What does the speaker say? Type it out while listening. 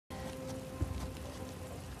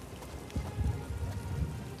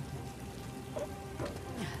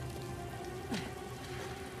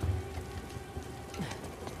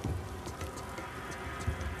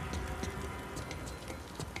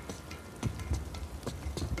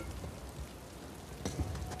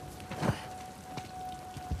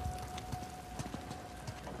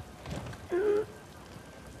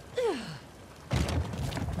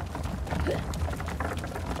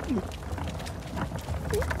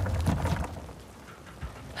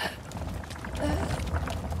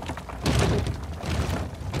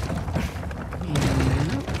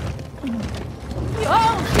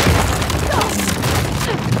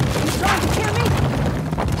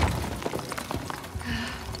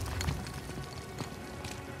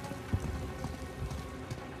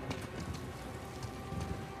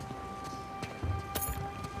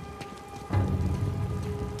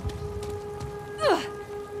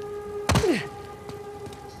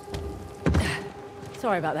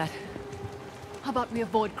Sorry about that. How about we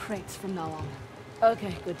avoid crates from now on?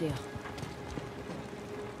 Okay, good deal.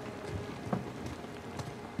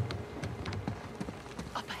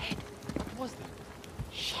 Up ahead. What was that?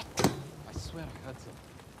 Shit. I swear I heard something.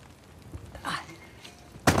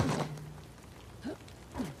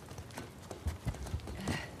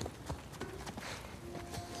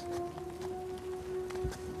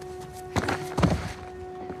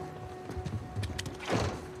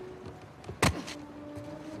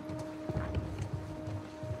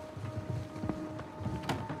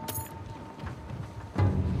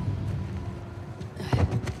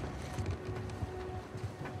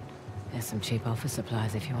 There's some cheap office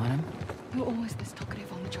supplies if you want them. You're always this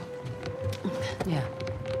talkative on the job. Yeah.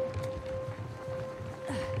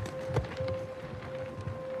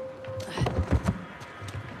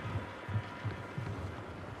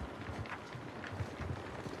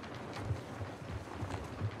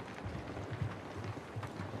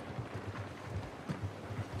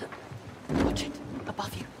 Watch it.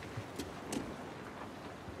 Above you.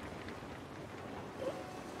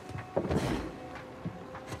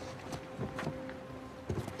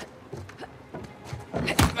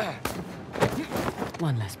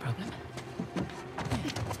 One less problem.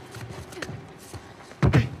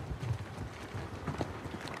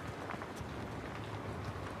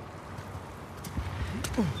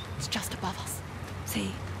 It's just above us.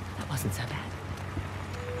 See, that wasn't so bad.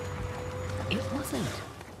 It wasn't.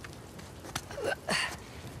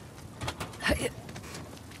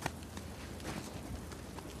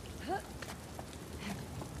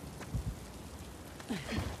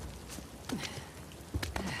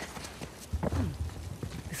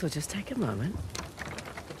 This will just take a moment.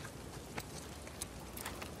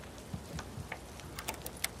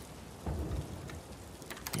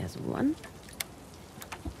 There's one.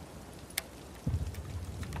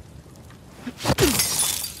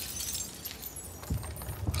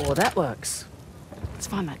 Oh, that works. Let's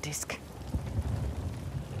find that disc.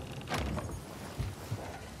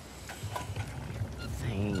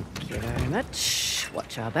 Thank you very much.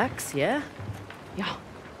 Watch our backs, yeah? Yeah.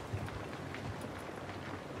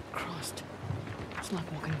 Christ. It's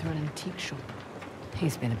like walking through an antique shop.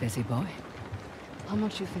 He's been a busy boy. How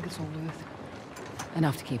much do you think it's all worth?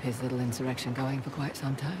 Enough to keep his little insurrection going for quite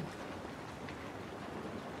some time.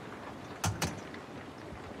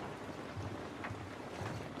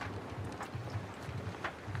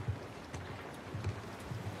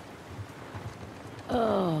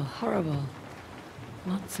 Oh, horrible.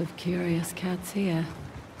 Lots of curious cats here.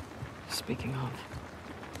 Speaking of,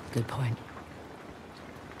 Good point.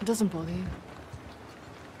 it doesn't bother you.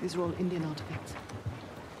 These are all Indian artifacts.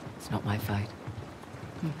 It's not my fight.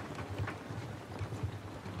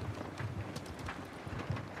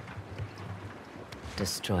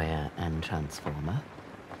 Destroyer and Transformer.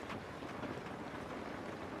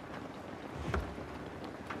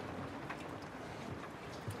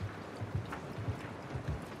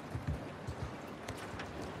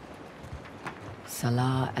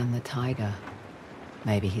 Salah and the Tiger.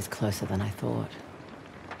 Maybe he's closer than I thought.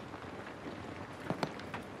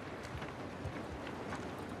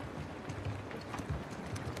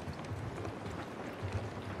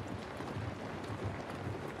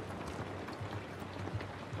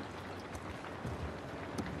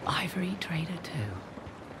 Ivory trader too.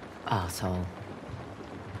 Arsehole.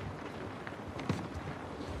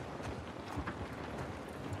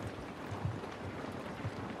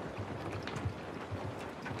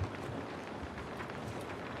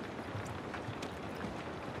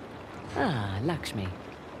 Ah, Lakshmi,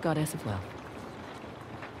 goddess of wealth.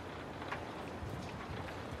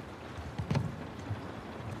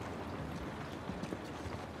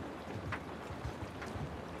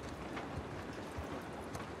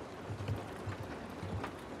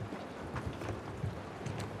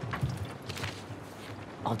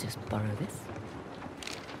 I'll just borrow this.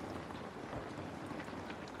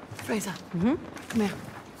 Fraser, Mm-hmm. come here.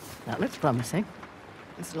 That looks promising.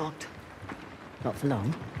 It's locked. Not for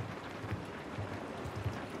long.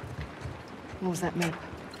 What was that map?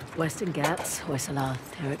 Western Ghats, Hoysala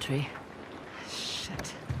territory.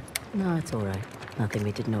 Shit. No, it's all right. Nothing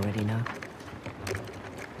we didn't already know.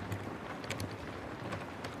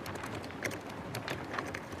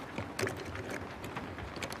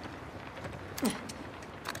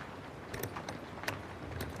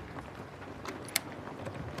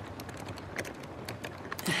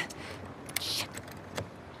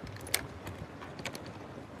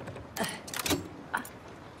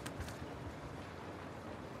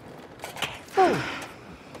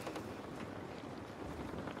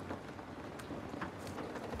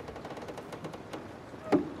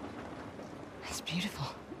 It's beautiful.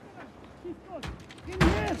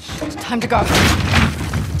 Shit, time to go.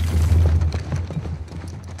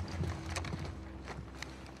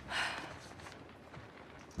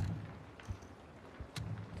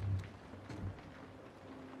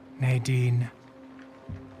 Nadine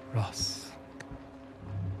Ross.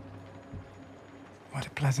 What a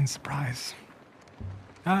pleasant surprise.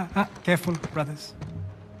 Careful, brothers.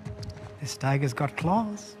 This tiger's got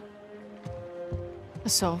claws. A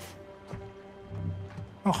sov.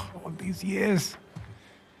 Oh, all these years.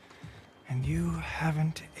 And you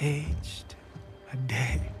haven't aged a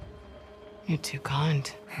day. You're too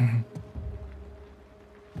kind. Are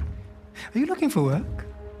you looking for work?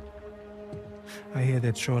 I hear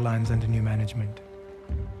that Shoreline's under new management.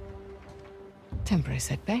 Temporary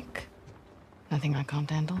setback. Nothing I can't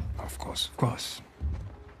handle. Of course, of course.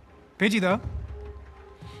 Pidgey, though.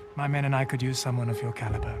 My men and I could use someone of your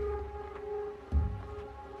caliber.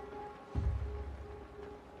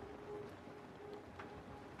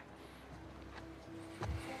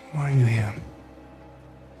 Why are you here?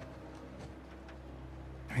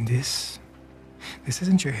 I mean, this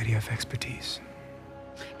isn't your area of expertise.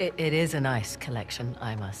 It is a nice collection,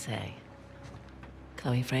 I must say.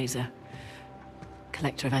 Chloe Fraser,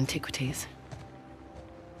 collector of antiquities.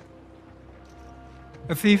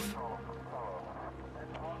 A thief?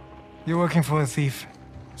 You're working for a thief.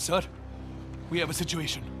 Sir, we have a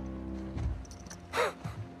situation.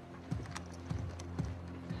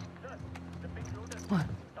 What?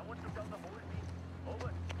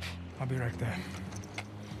 I'll be right there.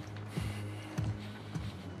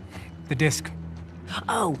 The disc.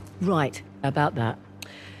 Oh, right, about that.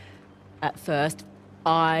 At first,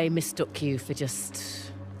 I mistook you for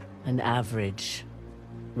just an average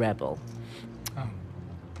rebel. Oh.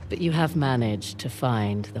 But you have managed to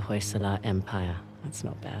find the Hoysala Empire. That's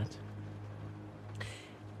not bad.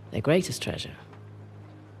 Their greatest treasure,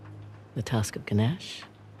 the Tusk of Ganesh.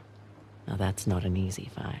 Now that's not an easy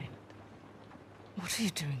find. What are you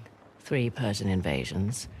doing? 3 Persian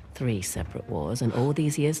invasions, 3 separate wars, and all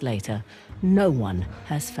these years later, no one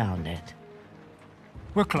has found it.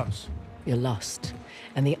 We're close. You're lost.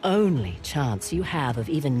 And the only chance you have of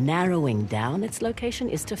even narrowing down its location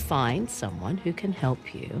is to find someone who can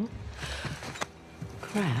help you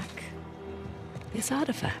crack this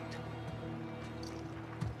artifact.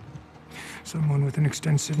 Someone with an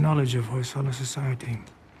extensive knowledge of Hoysala society.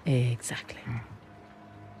 Exactly.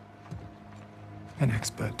 An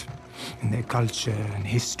expert in their culture and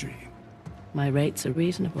history. My rates are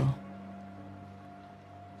reasonable.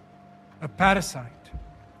 A parasite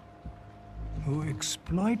who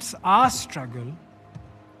exploits our struggle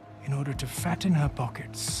in order to fatten her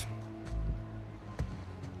pockets.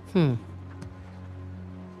 So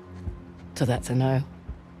that's a no?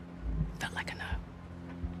 Felt like a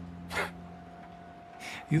no.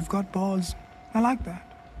 You've got balls. I like that.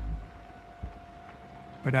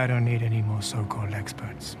 But I don't need any more so-called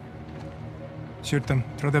experts. Shoot them.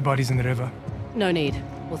 Throw their bodies in the river. No need.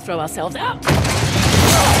 We'll throw ourselves out.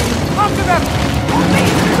 After them!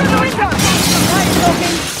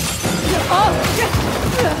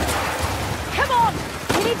 Come on!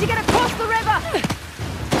 We need to get across the river!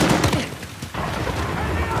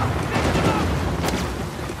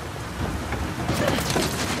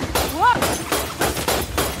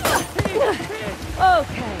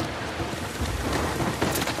 Okay.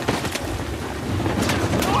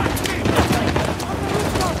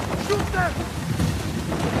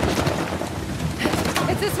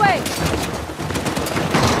 It's this way!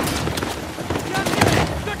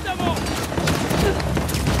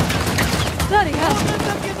 Bloody hell!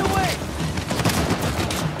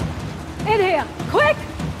 In here! Quick!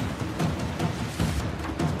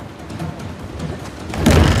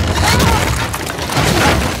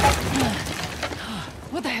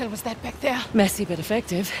 What the hell was that back there? Messy but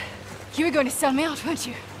effective. You were going to sell me out, weren't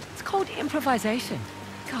you? It's called improvisation.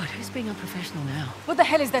 God, who's being unprofessional now? What the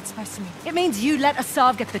hell is that supposed to mean? It means you let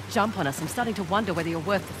Asav get the jump on us. I'm starting to wonder whether you're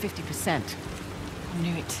worth the 50%. I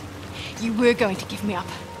knew it. You were going to give me up.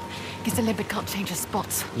 Guess a leopard can't change her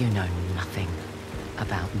spots. You know nothing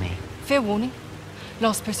about me. Fair warning.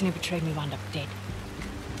 Last person who betrayed me wound up dead.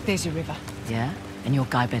 There's your river. Yeah? And your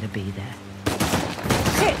guy better be there.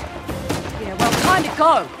 Shit! Yeah, well, time to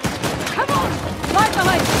go! Come on! Right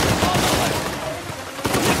behind you!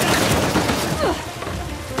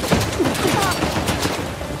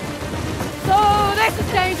 So, this is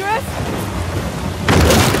dangerous!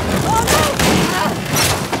 Oh no!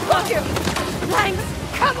 Fuck you! Thanks!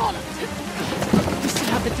 Come on! You still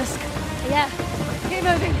have the disc? Yeah. Keep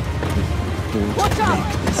moving. Watch out!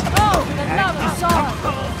 Oh, the love of sorrow!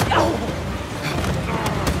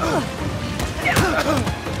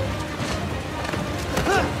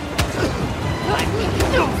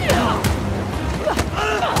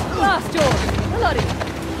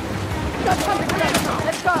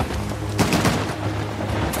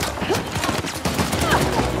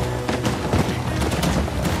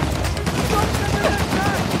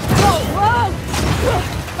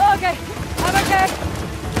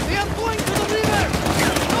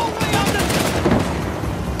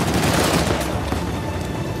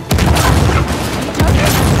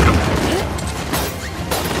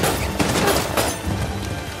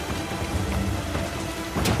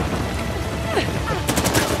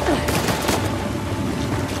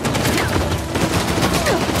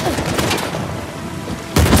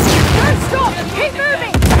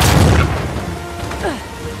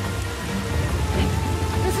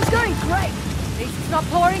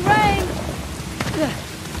 start pouring rain.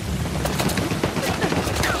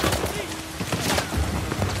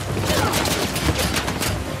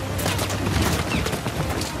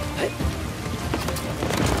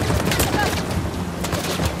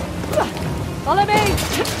 Follow me!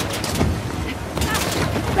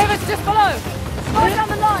 River's just below! Slide down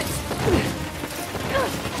the lights!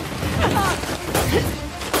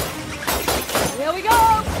 Here we go!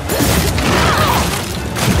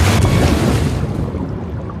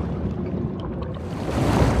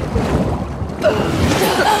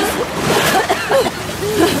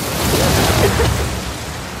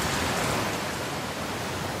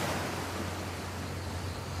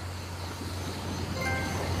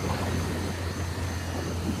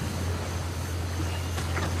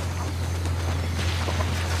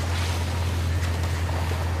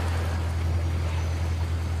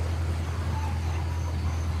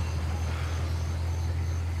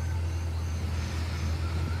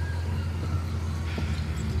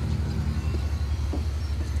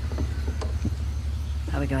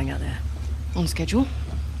 How are we going out there? On schedule.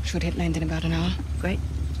 Should hit land in about an hour. Great.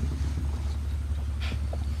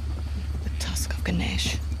 The tusk of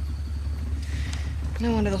Ganesh.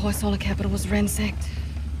 No wonder the Hoysala capital was ransacked.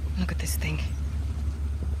 Look at this thing.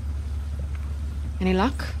 Any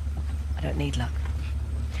luck? I don't need luck.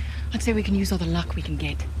 I'd say we can use all the luck we can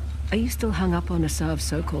get. Are you still hung up on Asav's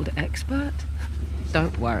so-called expert?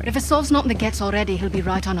 Don't worry. If Asav's not in the Gets already, he'll be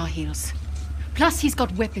right on our heels. Plus, he's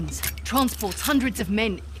got weapons, transports, hundreds of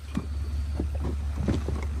men.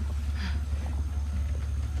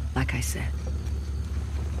 Like I said,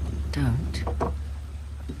 don't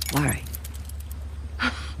worry.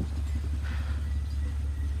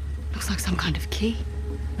 Looks like some kind of key.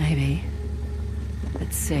 Maybe.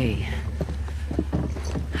 Let's see.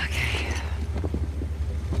 Okay.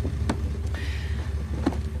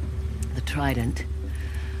 The trident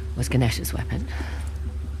was Ganesh's weapon.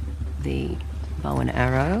 The bow and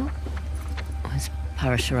arrow was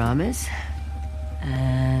Parashurama's.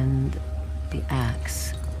 And the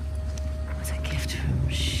axe was a gift from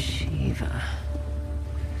Shiva.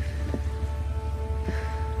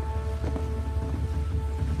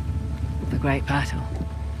 The Great Battle.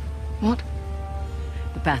 What?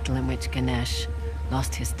 The battle in which Ganesh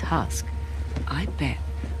lost his tusk. I bet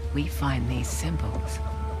we find these symbols.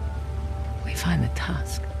 We find the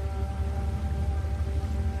tusk.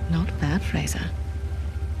 Not bad, Fraser.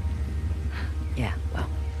 Yeah, well.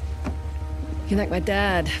 You can thank my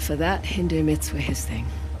dad for that. Hindu myths were his thing.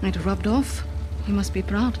 It rubbed off. You must be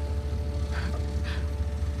proud.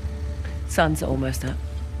 Sun's almost up.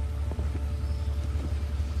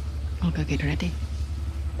 I'll go get ready.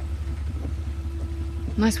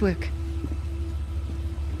 Nice work.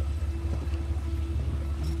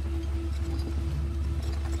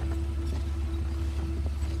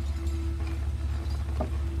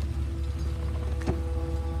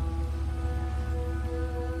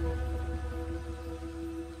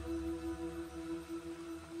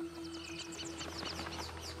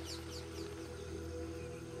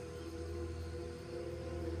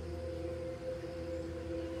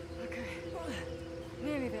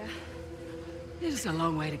 It's a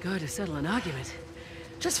long way to go to settle an argument.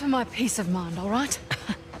 Just for my peace of mind, all right?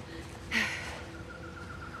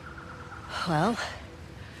 Well,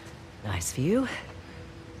 nice view.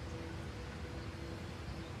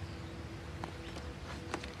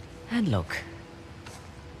 And look.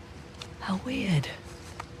 How weird.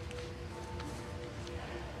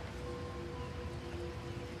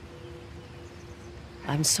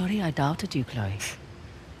 I'm sorry I doubted you, Chloe.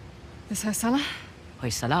 This Hoysala?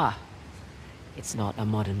 Hoysala. It's not a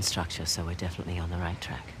modern structure, so we're definitely on the right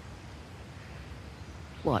track.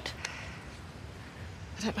 What?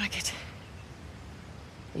 I don't like it.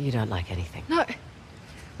 You don't like anything. No.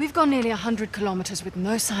 We've gone nearly 100 kilometers with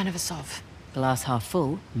no sign of Asav. Glass half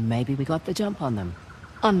full, maybe we got the jump on them.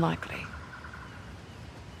 Unlikely.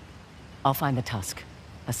 I'll find the tusk.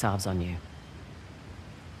 Asav's on you.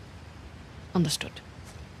 Understood.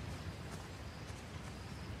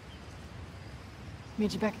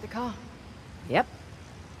 Meet you back at the car. Yep.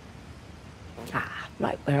 Ah,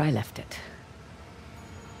 right where I left it.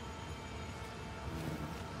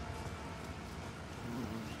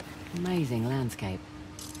 Amazing landscape.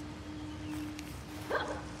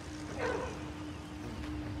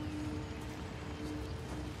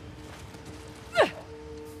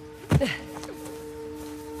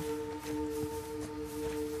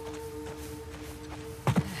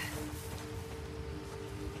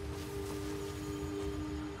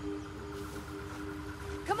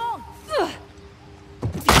 Come on!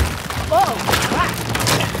 Whoa! Crap!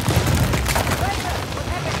 Fraser, what's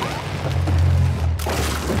happening?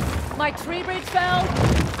 fell.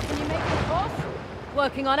 Can you make it across?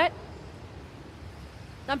 Working on it.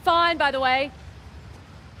 I'm fine, by the way.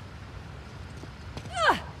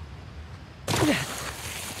 There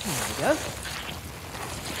we go.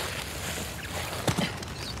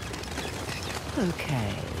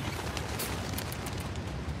 Okay.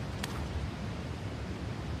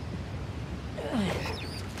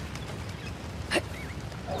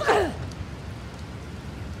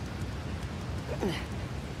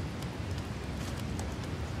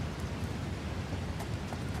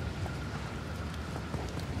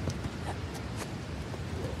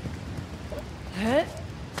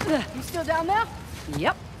 You still down there?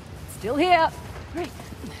 Yep. Still here. Great.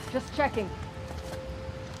 Just checking.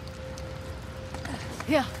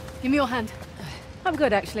 Here, give me your hand. I'm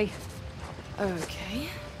good, actually. Okay.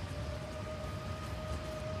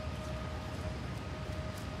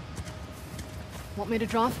 Want me to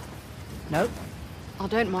drive? Nope. I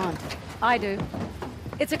don't mind. I do.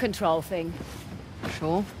 It's a control thing.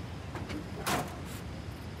 Sure.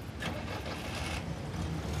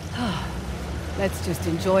 Let's just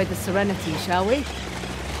enjoy the serenity, shall we?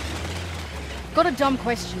 Got a dumb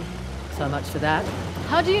question. So much for that.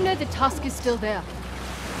 How do you know the tusk is still there?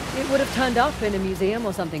 It would have turned up in a museum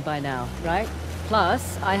or something by now, right?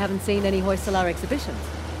 Plus, I haven't seen any Hoysalar exhibitions.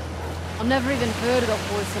 I've never even heard about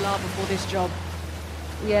Corsair before this job.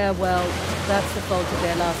 Yeah, well, that's the fault of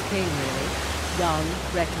their last king, really. Young,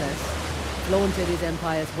 reckless, flaunted his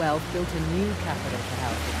empire's wealth, built a new capital to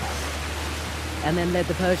house the past, and then led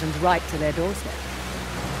the Persians right to their doorstep.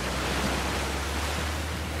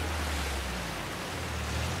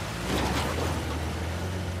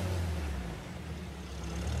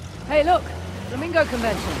 Hey, look! Flamingo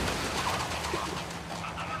Convention!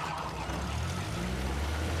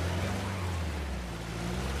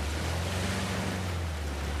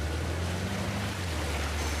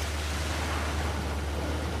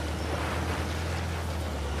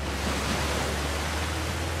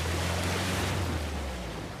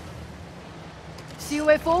 See your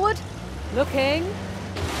way forward? Looking.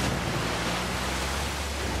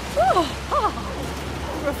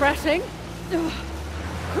 Oh, refreshing.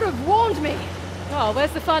 Could have warned me. Oh,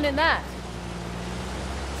 where's the fun in that?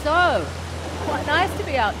 So, quite nice to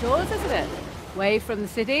be outdoors, isn't it? Away from the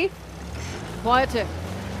city? Quieter.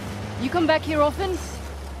 You come back here often?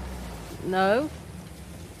 No,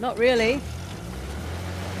 not really.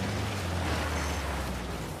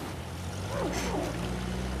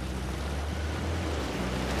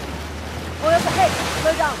 Oil ahead.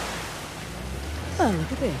 Slow down. Oh,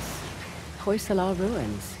 look at this. Hoysalar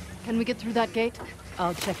ruins. Can we get through that gate?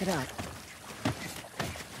 I'll check it out.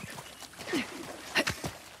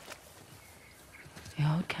 The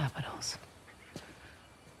old capitals.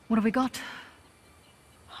 What have we got?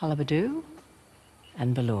 Halabadu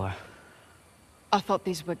and Balur. I thought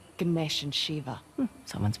these were Ganesh and Shiva.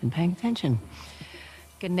 Someone's been paying attention.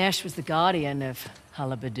 Ganesh was the guardian of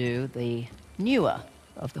Halabadu, the newer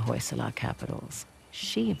of the Hoysalar capitals.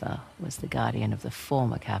 Shiva was the guardian of the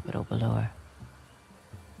former capital, Balur.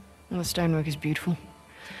 Well, the stonework is beautiful.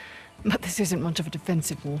 But this isn't much of a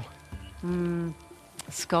defensive wall.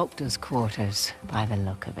 Sculptor's quarters, by the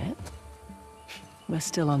look of it. We're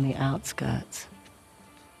still on the outskirts.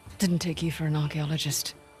 Didn't take you for an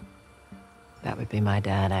archaeologist. That would be my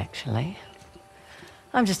dad, actually.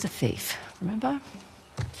 I'm just a thief, remember?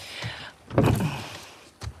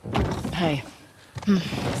 Hey,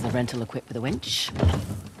 is the rental equipped with a winch?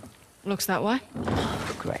 Looks that way.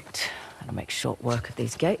 Great. That'll make short work of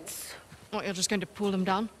these gates. What, you're just going to pull them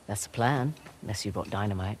down? That's the plan, unless you brought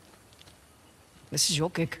dynamite. This is your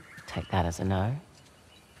gig. Take that as a no.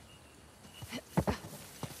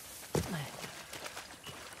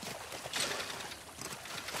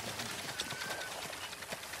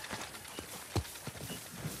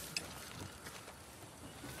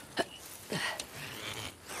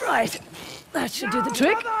 Right. That should do the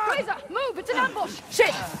trick. Fraser, move! It's an ambush!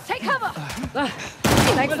 Shit! Take cover!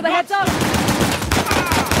 Thanks for the heads up.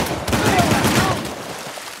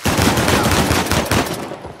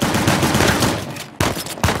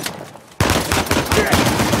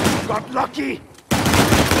 Got lucky!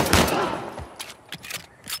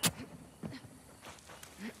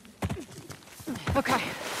 Okay,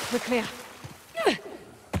 we're clear.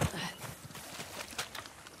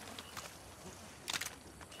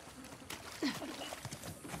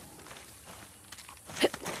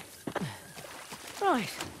 Right.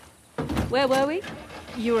 Where were we?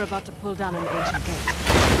 You were about to pull down an ancient gate.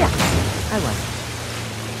 I was.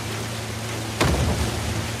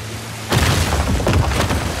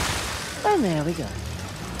 And there we go.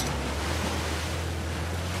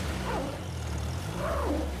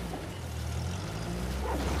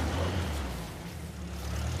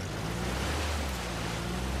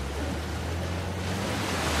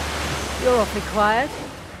 You're awfully quiet.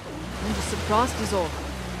 I'm just surprised is all.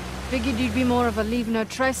 Figured you'd be more of a leave no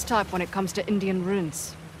trace type when it comes to Indian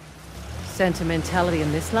ruins. Sentimentality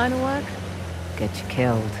in this line of work? Get you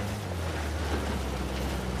killed.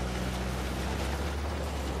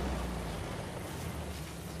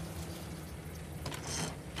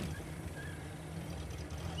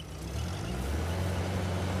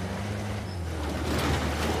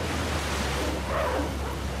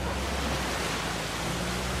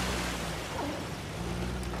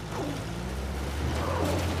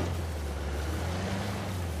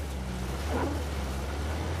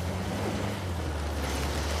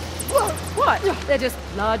 What? They're just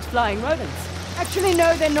large flying rodents. Actually,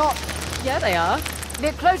 no, they're not. Yeah, they are.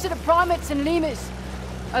 They're closer to primates and lemurs.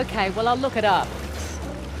 Okay, well, I'll look it up.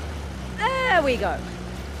 There we go.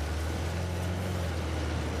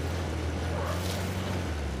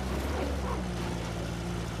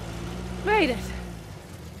 Made it.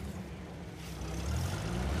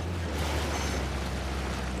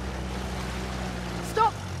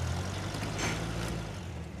 Stop!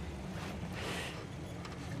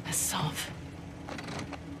 A sov.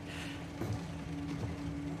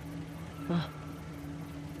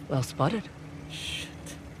 Well spotted. Shit.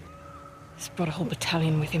 He's brought a whole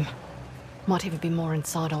battalion with him. Might even be more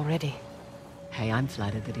inside already. Hey, I'm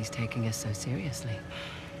flattered that he's taking us so seriously.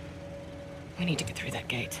 We need to get through that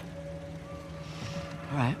gate.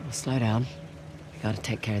 All right, we'll slow down. We gotta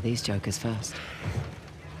take care of these jokers first.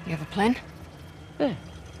 You have a plan? Yeah.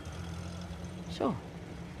 Sure.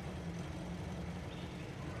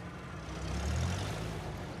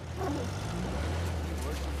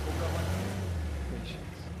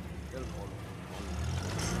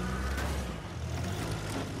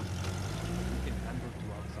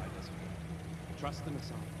 Trust in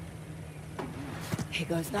us all. Here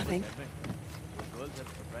goes nothing. The girls have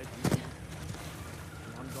surprised me.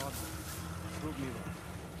 On God, prove me wrong.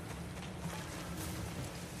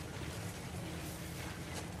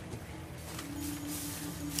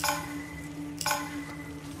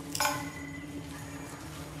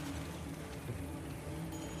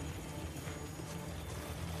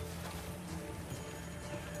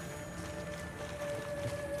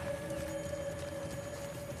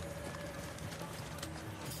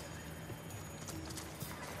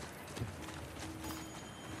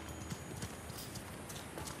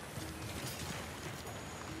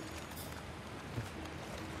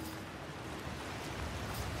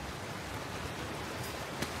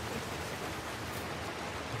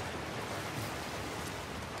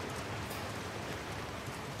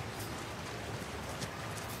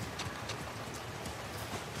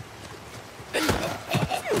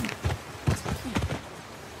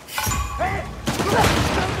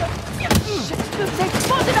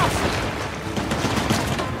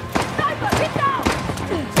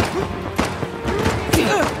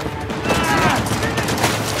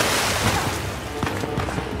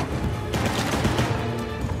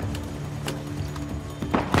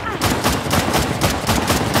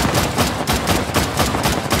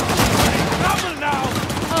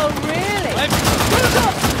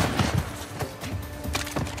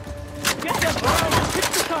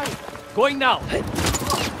 Going now!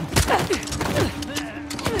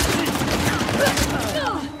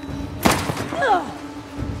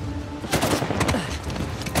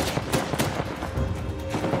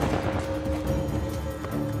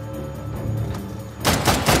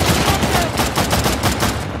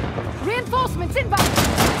 Reinforcements inbound!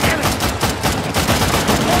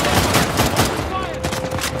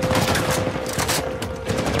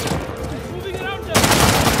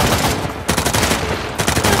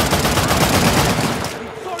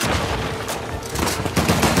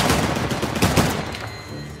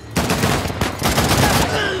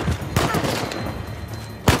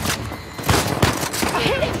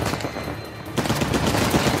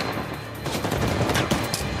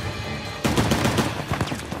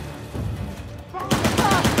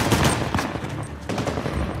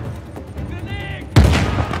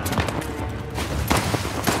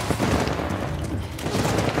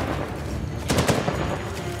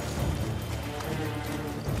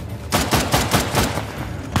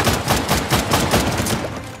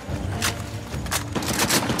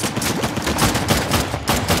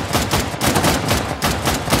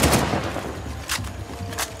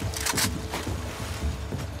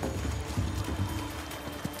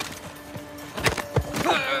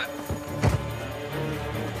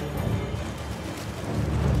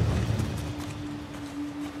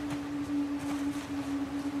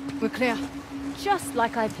 We're clear. Just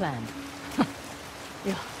like I planned.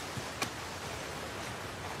 Yeah.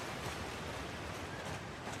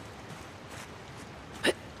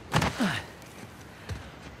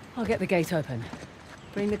 I'll get the gate open.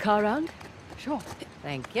 Bring the car round? Sure.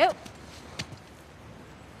 Thank you.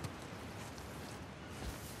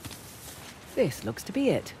 This looks to be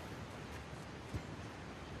it.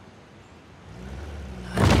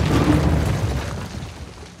 Open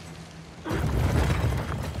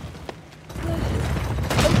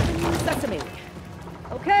sesame.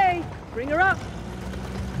 Okay, bring her up.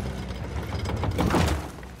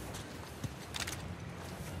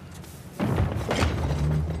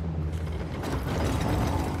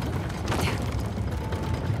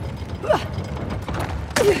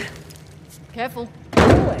 Careful.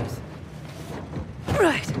 Always.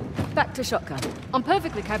 Right, back to shotgun. I'm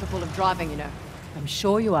perfectly capable of driving, you know. I'm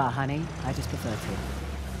sure you are, honey. I just prefer to.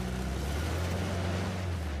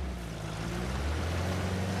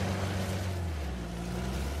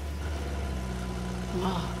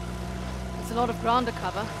 Wow. It's a lot of ground to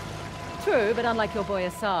cover. True, but unlike your boy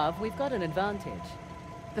Asav, we've got an advantage.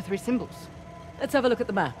 The 3 symbols. Let's have a look at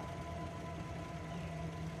the map.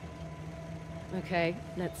 Okay,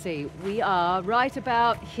 let's see. We are right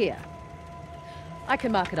about here. I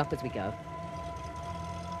can mark it up as we go.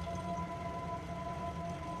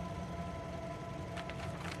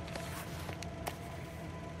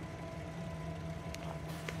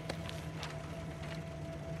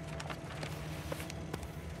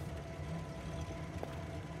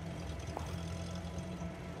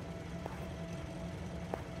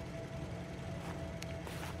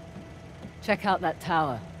 Check out that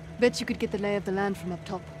tower. Bet you could get the lay of the land from up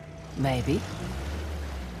top. Maybe.